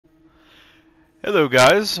Hello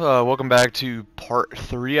guys, welcome back to part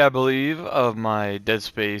 3 I believe of my Dead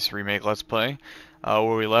Space remake let's play.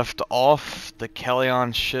 Where we left off, the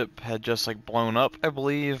Kellyon ship had just blown up I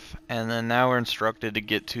believe, and then now we're instructed to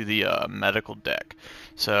get to the medical deck.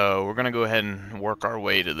 So we're gonna go ahead and work our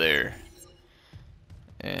way to there.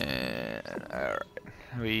 And alright,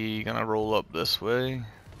 we gonna roll up this way.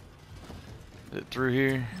 Is it through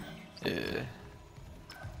here? Yeah.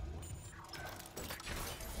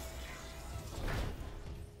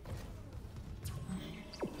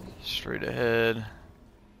 Straight ahead.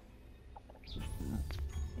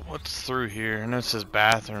 What's through here? I know it says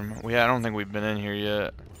bathroom. I don't think we've been in here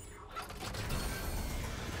yet.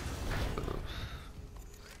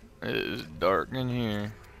 It is dark in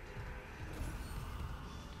here.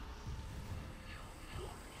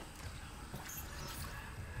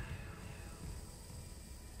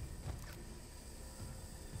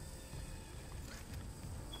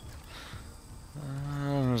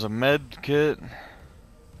 There's a med kit.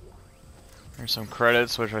 There's some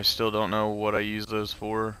credits, which I still don't know what I use those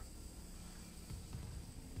for.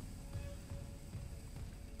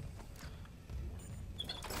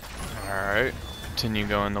 Alright, continue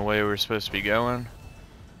going the way we're supposed to be going.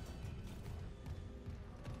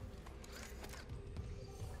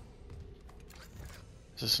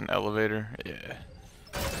 Is this an elevator? Yeah.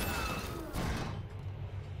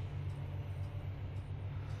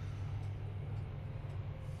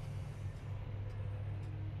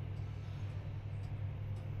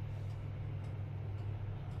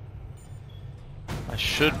 I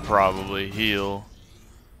should probably heal.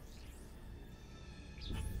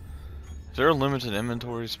 Is there a limited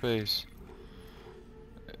inventory space?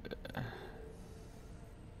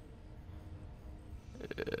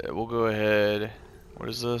 We'll go ahead. What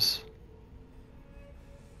is this?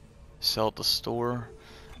 Sell at the store.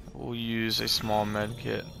 We'll use a small med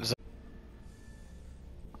kit.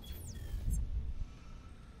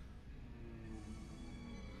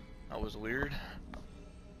 That was weird.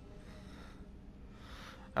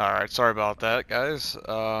 Alright, sorry about that, guys.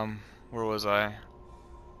 Where was I?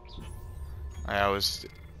 I was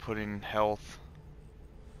putting health.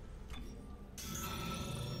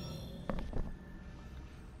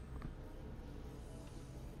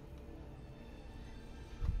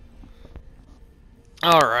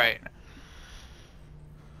 Alright.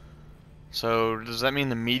 So, does that mean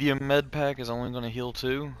the medium med pack is only going to heal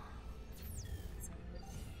 2?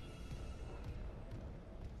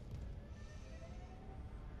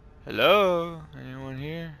 Hello? Anyone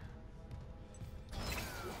here?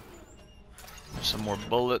 There's some more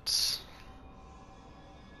bullets.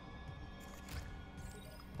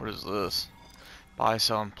 What is this? Buy,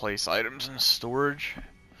 sell, and place items in storage.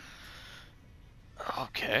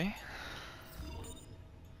 Okay.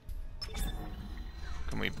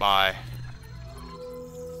 Can we buy?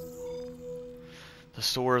 The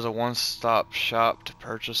store is a one-stop shop to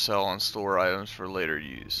purchase, sell, and store items for later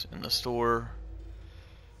use. In the store,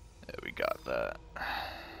 yeah, we got that.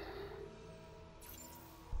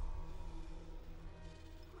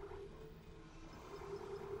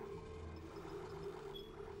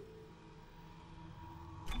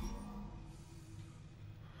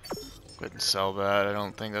 Go ahead and sell that. I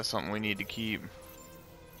don't think that's something we need to keep.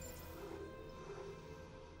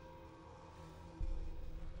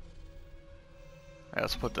 Yeah,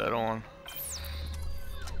 let's put that on.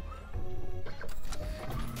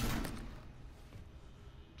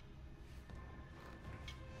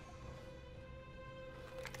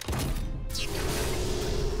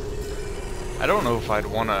 I don't know if I'd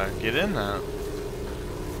want to get in that.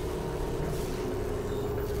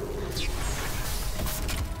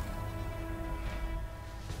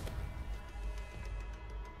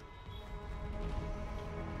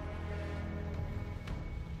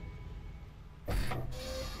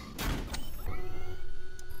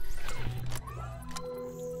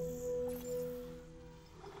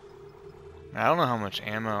 I don't know how much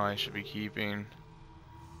ammo I should be keeping.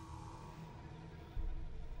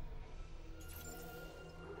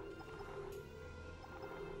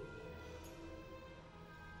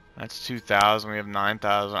 That's 2,000, we have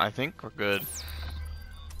 9,000. I think we're good.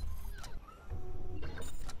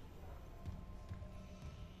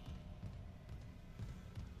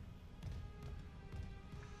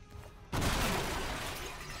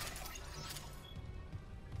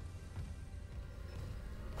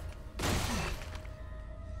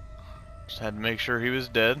 Just had to make sure he was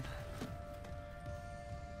dead.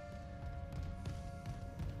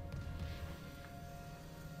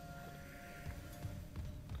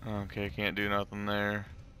 Okay, can't do nothing there.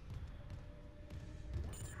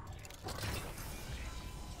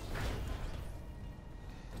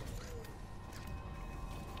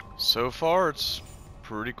 So far, it's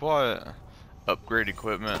pretty quiet. Upgrade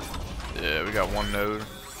equipment. Yeah, we got one node.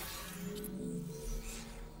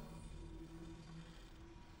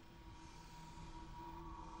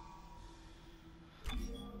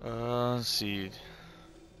 Let's see.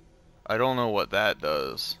 I don't know what that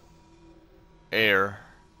does. Air.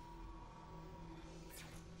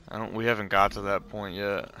 We haven't got to that point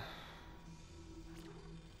yet.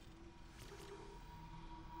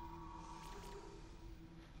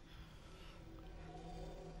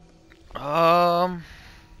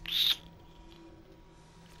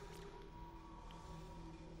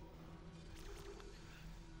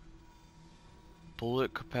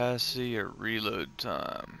 Bullet capacity or reload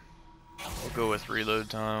time? We'll go with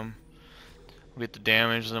reload time. We'll get the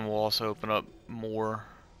damage, then we'll also open up more.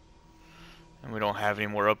 And we don't have any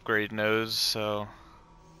more upgrade nodes, so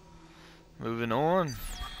moving on.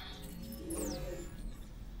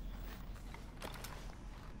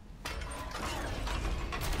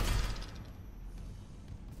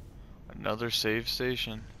 Another save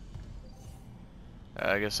station.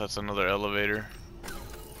 I guess that's another elevator.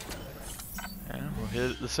 And we'll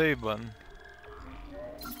hit the save button.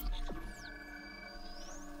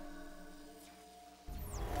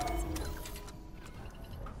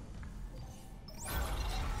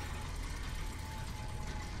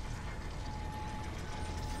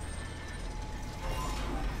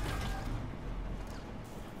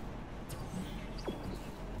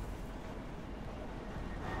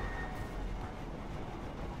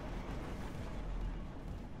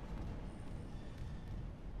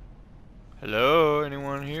 Hello,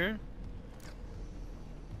 anyone here?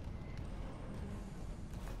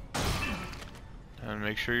 And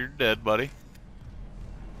make sure you're dead, buddy.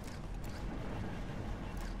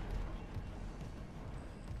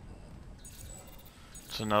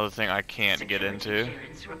 It's another thing I can't get into.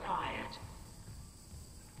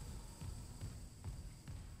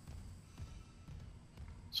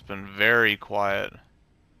 It's been very quiet.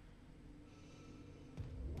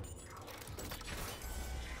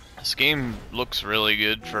 This game looks really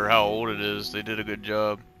good for how old it is. They did a good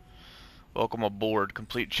job. Welcome aboard.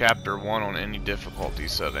 Complete chapter 1 on any difficulty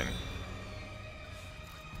setting.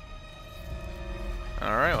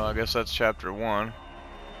 Alright, well I guess that's chapter 1.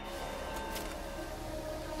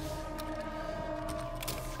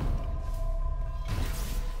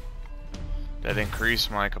 That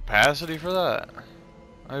increased my capacity for that,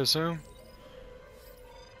 I assume.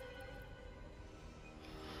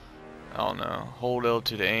 I don't know. Hold L2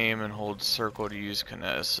 to aim and hold circle to use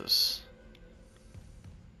kinesis.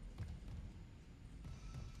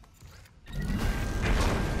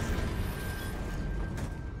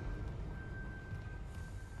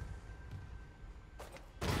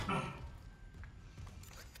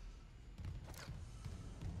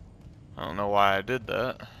 I don't know why I did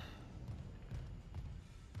that.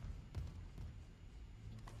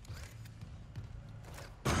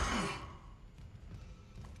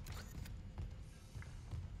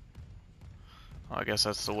 I guess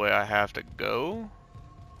that's the way I have to go.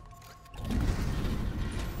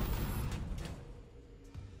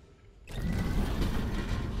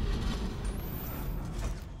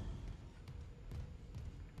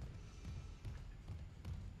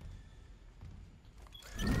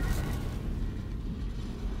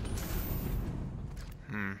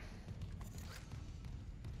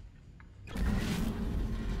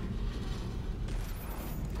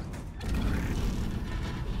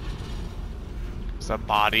 Is that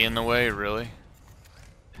body in the way, really?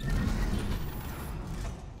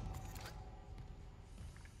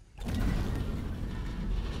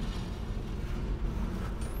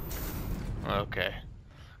 Okay,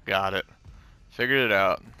 got it. Figured it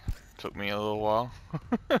out. Took me a little while.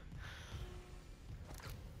 Is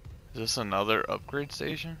this another upgrade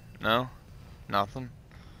station? No? Nothing?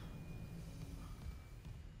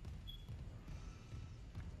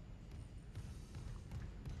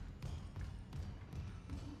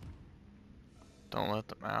 Don't let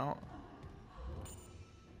them out.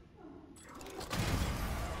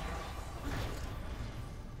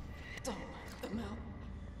 Don't let them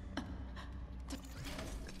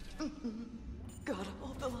out. Gotta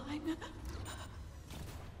hold the line.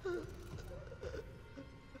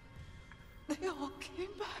 They all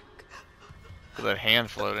came back. Look at that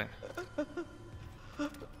hand floating.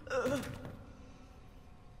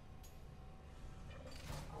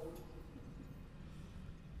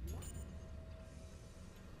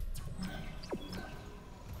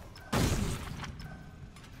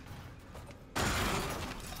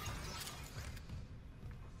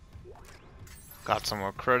 Got some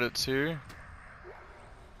more credits here.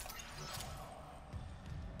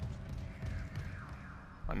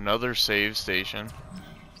 Another save station.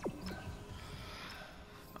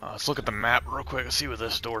 Let's look at the map real quick and see what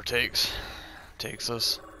this door takes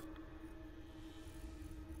us.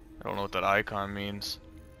 I don't know what that icon means.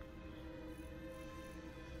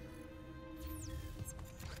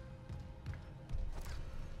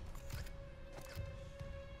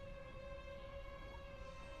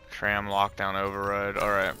 Tram lockdown override.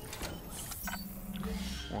 Alright.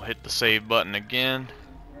 We'll hit the save button again.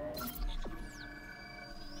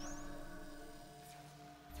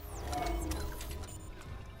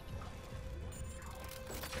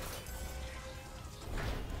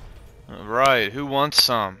 Alright, who wants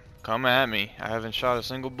some? Come at me. I haven't shot a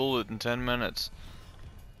single bullet in 10 minutes.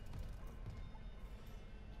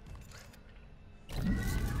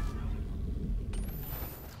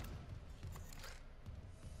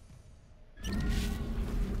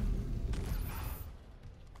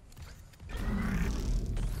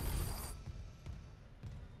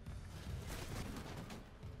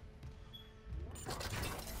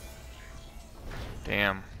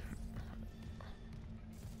 Damn.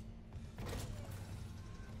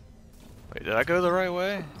 Wait, did I go the right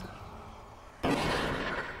way? Isaac,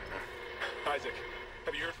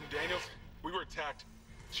 have you heard from Daniels? We were attacked.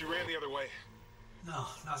 She ran the other way. No,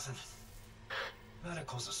 nothing.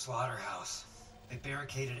 Medical's a slaughterhouse. They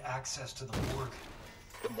barricaded access to the morgue.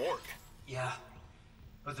 The morgue? Yeah,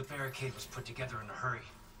 but the barricade was put together in a hurry.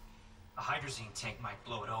 A hydrazine tank might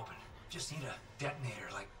blow it open. Just need a detonator,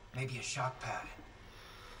 like maybe a shock pad.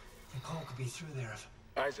 Nicole could be through there if...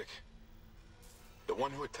 Isaac, the one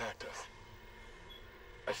who attacked us.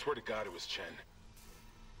 I swear to God it was Chen.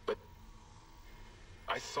 But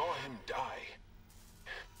I saw him die.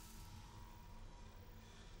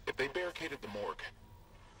 If they barricaded the morgue,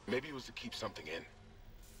 maybe it was to keep something in.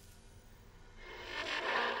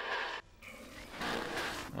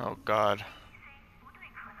 Oh God.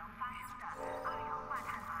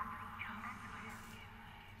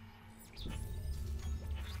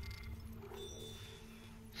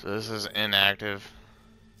 So this is inactive.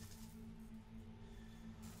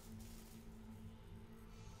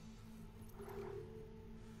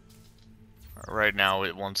 Right now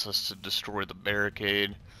it wants us to destroy the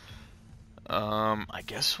barricade. I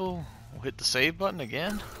guess we'll hit the save button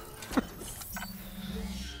again.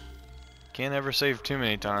 Can't ever save too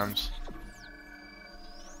many times.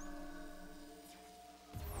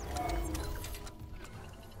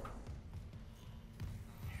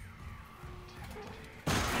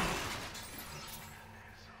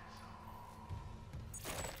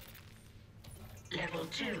 Level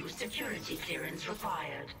 2 security clearance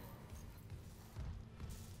required.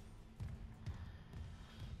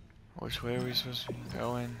 Which way are we supposed to be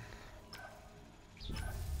going?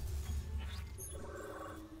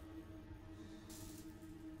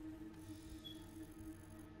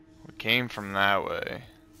 We came from that way.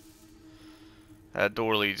 That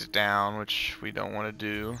door leads down, which we don't want to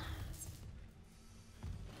do.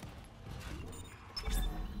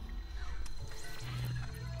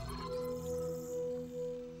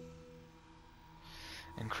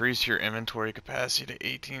 Increase your inventory capacity to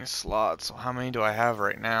 18 slots. So how many do I have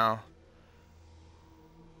right now?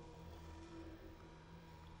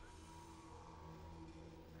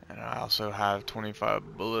 And I also have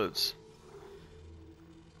 25 bullets.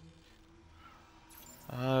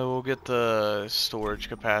 We'll get the storage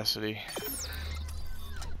capacity.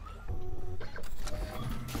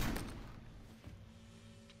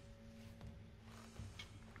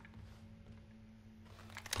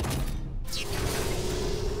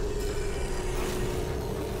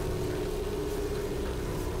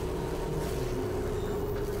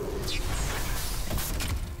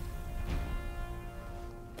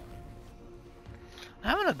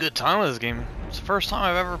 I'm having a good time with this game. It's the first time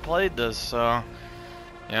I've ever played this, so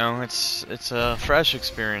you know, it's a fresh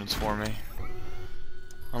experience for me.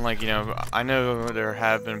 Unlike, you know, I know there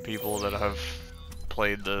have been people that have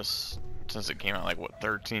played this since it came out, like, what,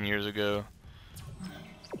 13 years ago.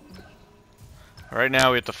 Right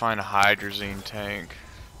now we have to find a hydrazine tank.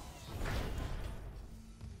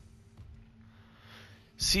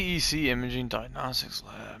 CEC Imaging Diagnostics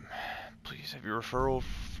Lab. Please have your referral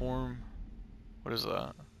form. What is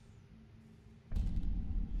that?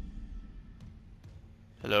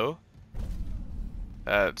 Hello?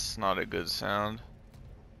 That's not a good sound.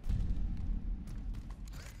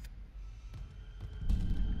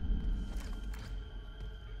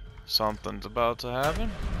 Something's about to happen.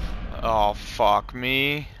 Oh, fuck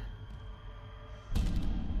me.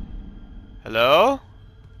 Hello?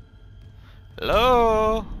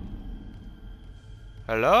 Hello?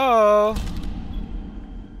 Hello?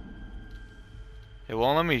 It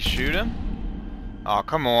won't let me shoot him? Oh,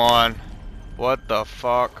 come on. What the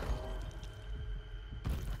fuck?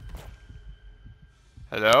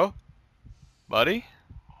 Hello? Buddy?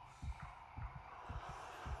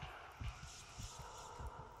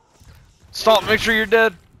 Stop, make sure you're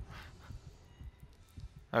dead.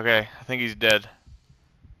 Okay, I think he's dead.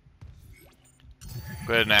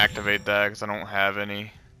 Go ahead and activate that because I don't have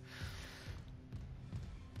any.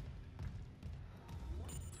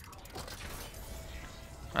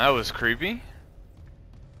 That was creepy.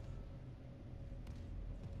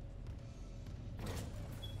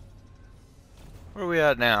 Where are we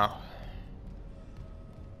at now?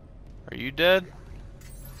 Are you dead?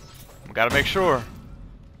 Gotta make sure.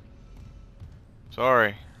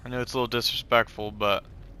 Sorry. I know it's a little disrespectful, but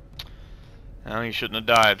no, you shouldn't have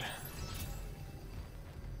died.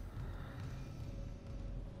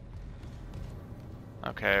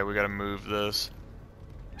 Okay, we gotta move this.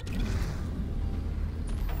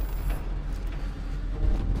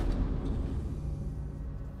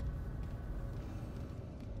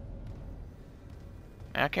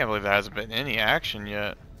 I can't believe there hasn't been any action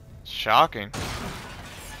yet. It's shocking.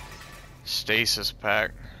 Stasis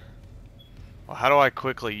pack. Well, how do I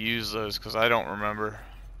quickly use those? Because I don't remember.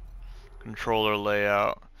 Controller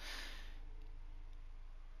layout.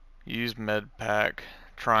 Use med pack.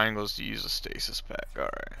 Triangles to use a stasis pack.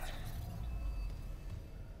 Alright.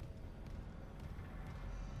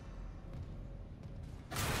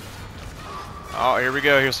 Oh, here we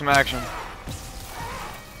go. Here's some action.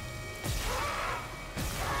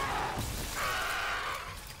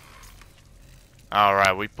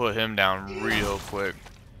 Alright, we put him down real quick.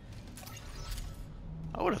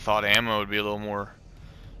 I would have thought ammo would be a little more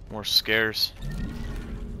scarce.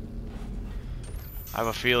 I have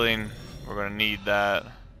a feeling we're gonna need that.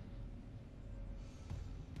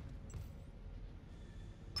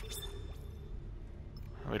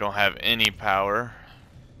 We don't have any power.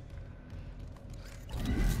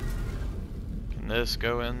 Can this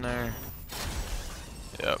go in there?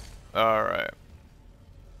 Yep. Alright.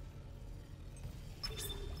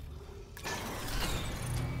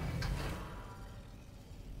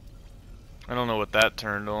 I don't know what that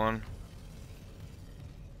turned on.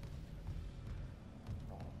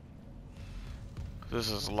 This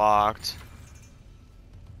is locked.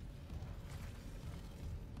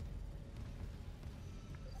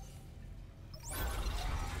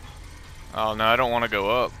 Oh no, I don't want to go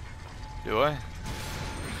up. Do I?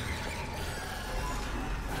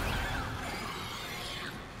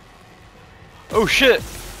 Oh shit!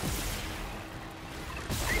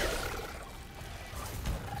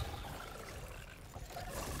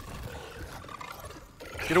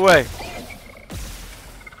 Get away!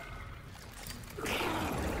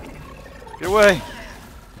 Get away!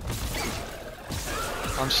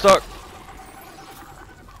 I'm stuck.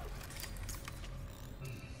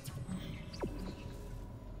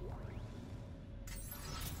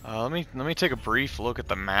 Let me take a brief look at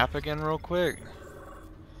the map again real quick.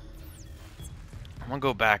 I'm gonna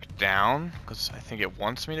go back down because I think it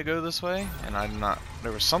wants me to go this way, and I'm not.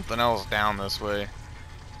 There was something else down this way.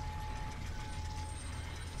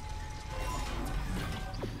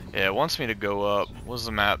 Yeah, it wants me to go up. What does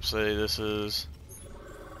the map say this is?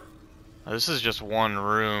 This is just one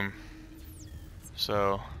room,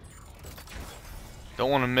 so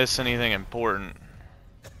don't want to miss anything important.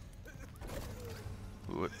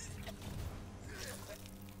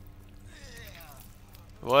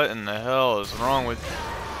 What in the hell is wrong with...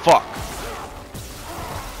 Fuck!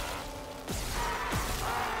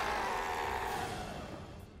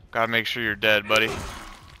 Gotta make sure you're dead, buddy.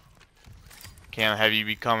 Can't have you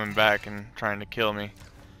be coming back and trying to kill me.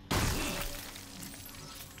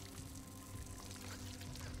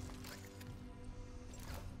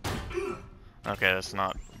 Okay, that's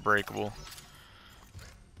not breakable.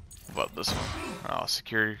 What about this one? Oh,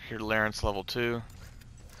 security clearance level 2.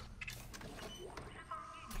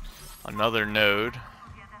 Another node.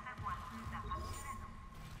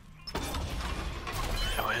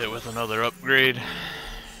 I'll hit it with another upgrade.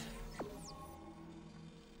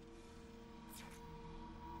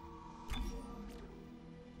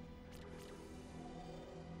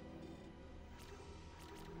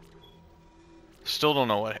 Still don't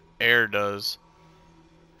know what air does.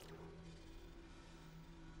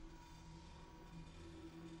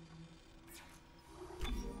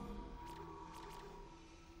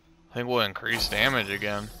 I think we'll increase damage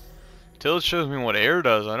again. Till it shows me what air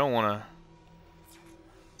does, I don't want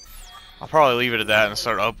to... I'll probably leave it at that and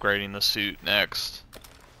start upgrading the suit next.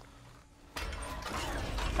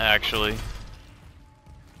 Actually.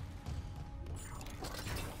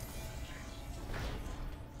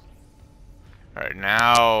 Alright,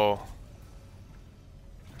 now...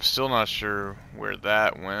 Still not sure where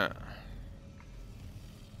that went.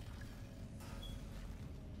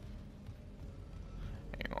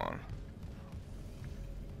 Hang on.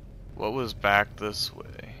 What was back this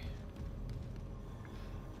way?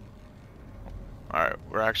 Alright,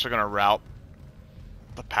 we're actually gonna route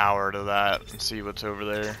the power to that and see what's over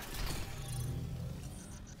there.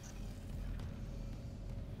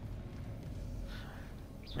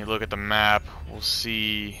 When you look at the map, we'll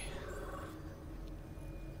see.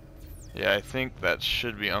 Yeah, I think that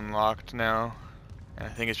should be unlocked now. And I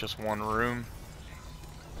think it's just one room.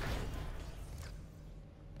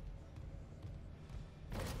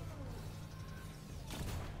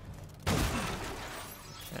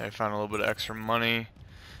 Yeah, I found a little bit of extra money.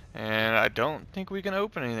 And I don't think we can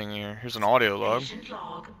open anything here. Here's an audio log. Patient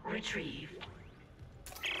log retrieved.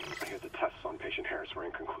 I hear the tests on patient Harris were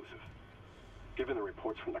inconclusive. Given the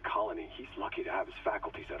reports from the colony, he's lucky to have his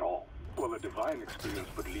faculties at all. Well, a divine experience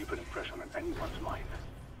would leave an impression on anyone's mind.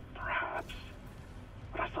 Perhaps.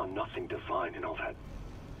 But I saw nothing divine in all that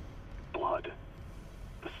blood.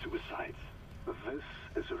 The suicides. This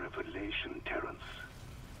is a revelation, Terrence.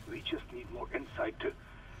 We just need more insight to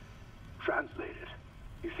translate it.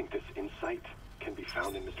 You think this insight can be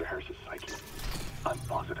found in Mr. Harris's psyche? I'm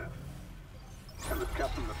positive. And with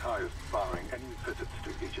Captain Matthias barring any visits to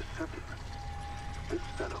Aegis settlement, this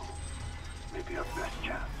fellow may be our best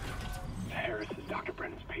chance. Harris is Dr.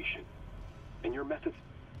 Brennan's patient. And your methods...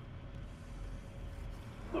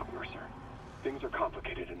 Look, Mercer, things are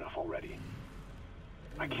complicated enough already.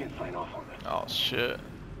 I can't sign off on this. Oh, shit.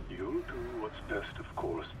 You'll do what's best, of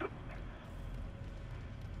course, but...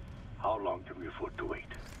 how long can we afford to wait?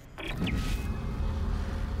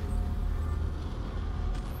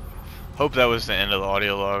 Hope that was the end of the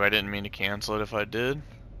audio log. I didn't mean to cancel it if I did.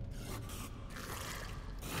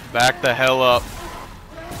 Back the hell up.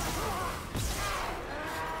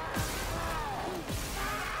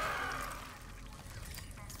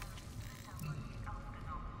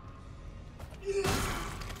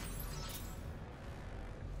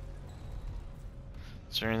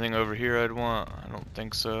 Is there anything over here I'd want? I don't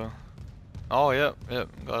think so. Oh, yep. Glad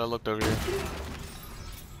I looked over here.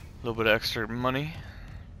 A little bit of extra money.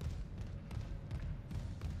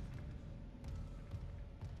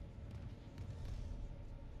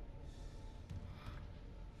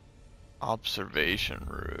 Observation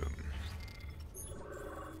room.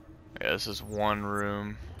 Yeah, this is one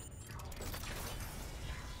room.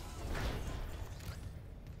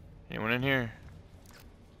 Anyone in here?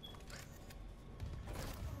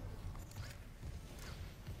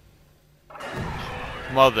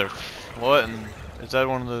 Mother, what? Is that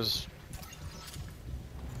one of those?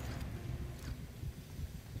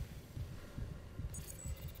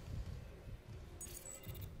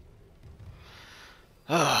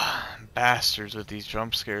 Bastards with these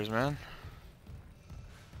jump scares, man.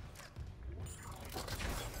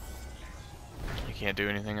 You can't do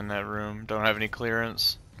anything in that room. Don't have any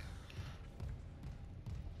clearance.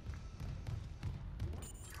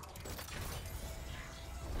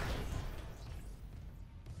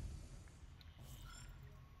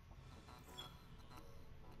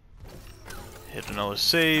 Hit another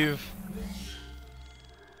save.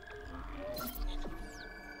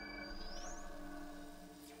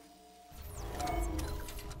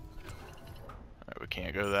 Alright, we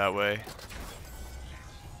can't go that way.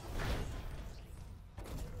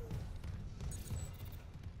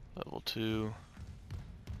 Level 2.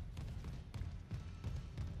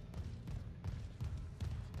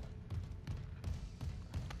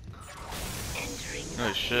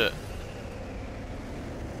 Oh shit.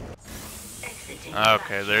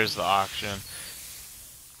 Okay, there's the auction.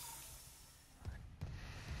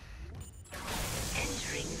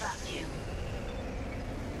 Entering vacuum.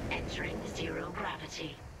 Entering zero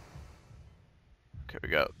gravity. Okay, we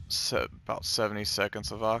got about 70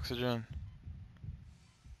 seconds of oxygen.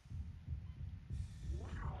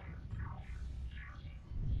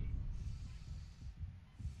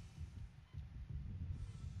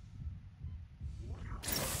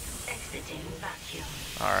 Exiting vacuum.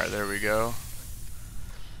 Alright, there we go.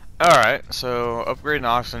 Alright, so upgrading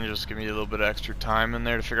oxygen just give me a little bit of extra time in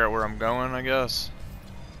there to figure out where I'm going, I guess.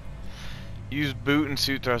 Use boot and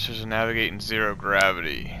suit thrusters to navigate in zero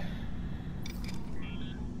gravity.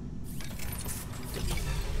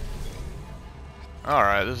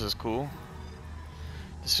 Alright, this is cool.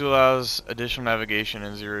 This allows additional navigation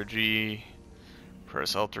in 0G.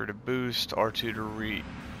 Press L3 to boost, R2 to read.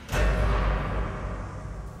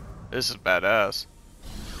 This is badass.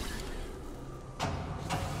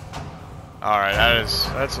 Alright,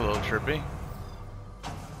 that's a little trippy.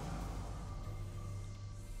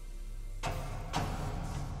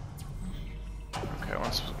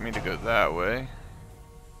 wants me to go that way.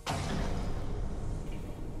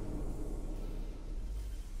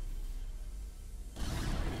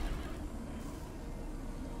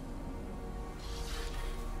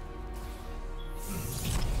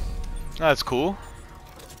 That's cool.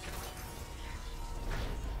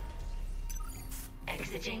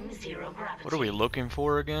 Exiting zero gravity. What are we looking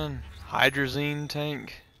for again? Hydrazine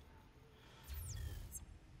tank?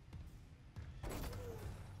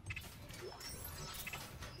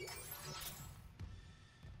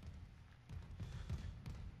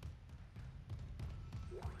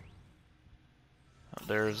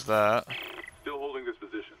 There's that. Still holding this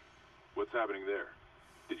position. What's happening there?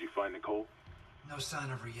 Did you find Nicole? No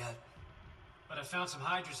sign of her yet. But I found some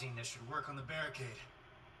hydrazine that should work on the barricade.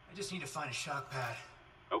 I just need to find a shock pad.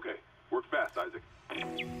 Okay. Work fast, Isaac.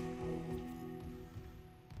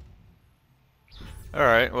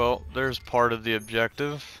 Alright, well, there's part of the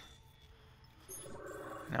objective.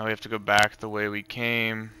 Now we have to go back the way we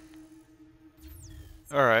came.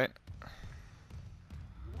 Alright.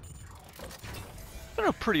 Been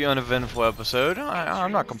a pretty uneventful episode.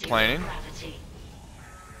 I'm not complaining.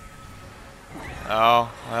 Oh,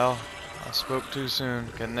 well, I spoke too soon.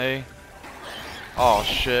 Can they? Oh,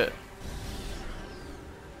 shit.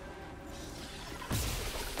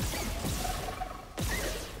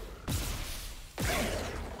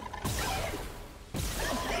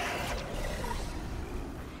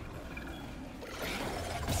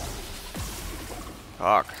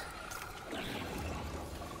 Fuck.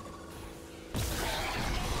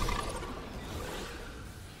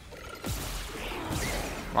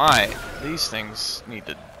 My, these things need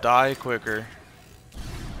to die quicker.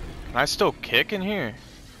 Can I still kick in here?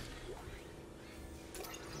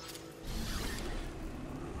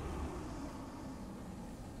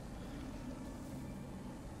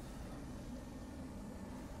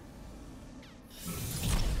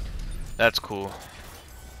 That's cool.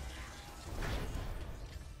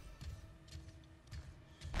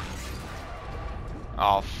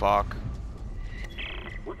 Oh, fuck.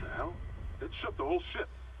 What the hell? It shut the whole ship.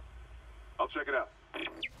 I'll check it out.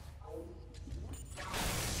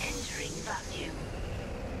 Entering vacuum.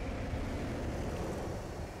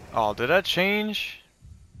 Oh, did that change?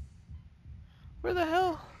 Where the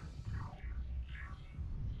hell?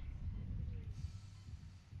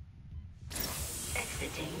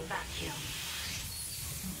 Exiting vacuum.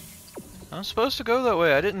 I'm supposed to go that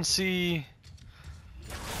way. I didn't see.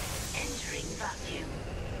 Entering vacuum.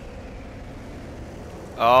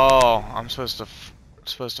 Oh, I'm supposed to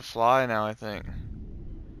fly now, I think.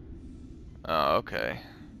 Oh, okay.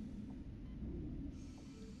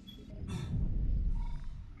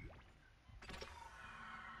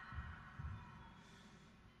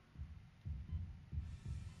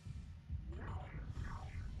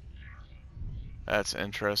 That's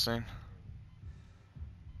interesting.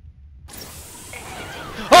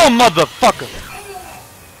 Oh, motherfucker!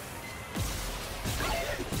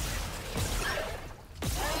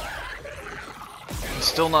 He's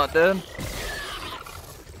still not dead?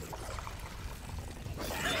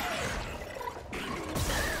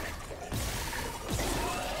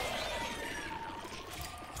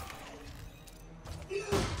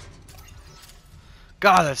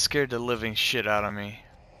 God, that scared the living shit out of me.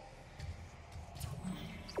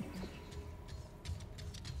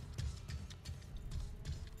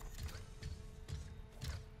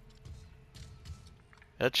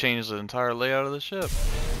 That changed the entire layout of the ship.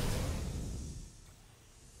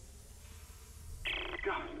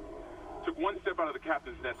 God. Took one step out of the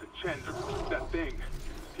captain's net to Chen, or that thing.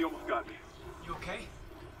 He almost got me. You okay?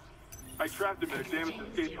 I trapped him in a damaged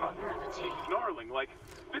escape pod. He's snarling like,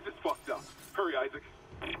 this is fucked up. Hurry, Isaac.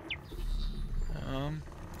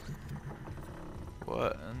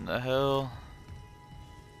 What in the hell?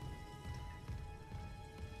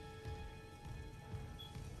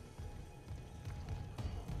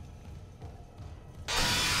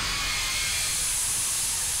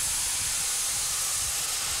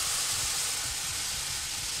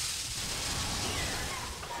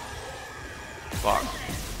 Fuck.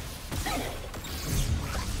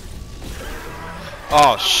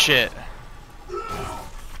 Oh shit.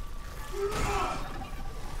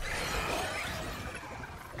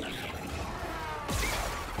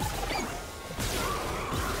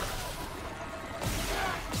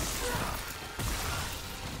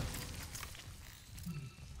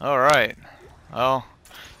 Alright. Well,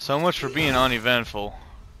 so much for being uneventful.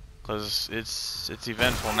 Cause it's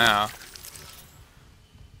eventful now.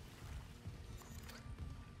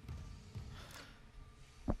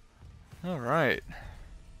 Alright.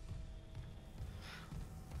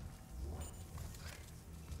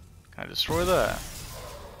 Can I destroy that?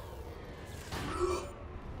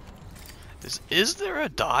 Is there a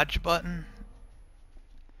dodge button?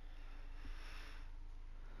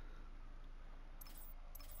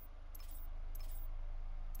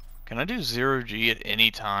 Can I do 0G at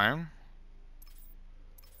any time?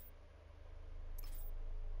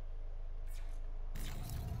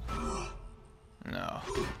 No.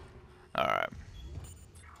 Alright.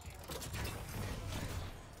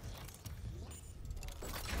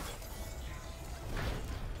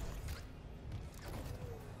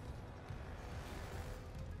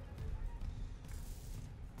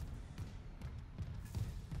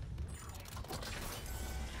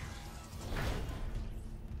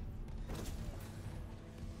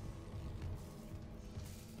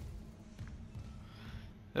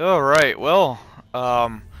 Alright, well, I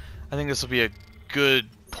think this will be a good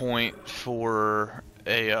point for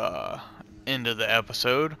a end of the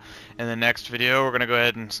episode. In the next video, we're gonna go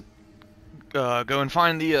ahead and go and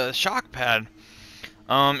find the shock pad.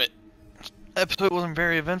 Episode wasn't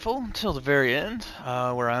very eventful until the very end,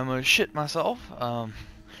 where I almost shit myself.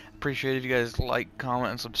 Appreciate if you guys like,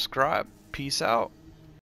 comment, and subscribe. Peace out.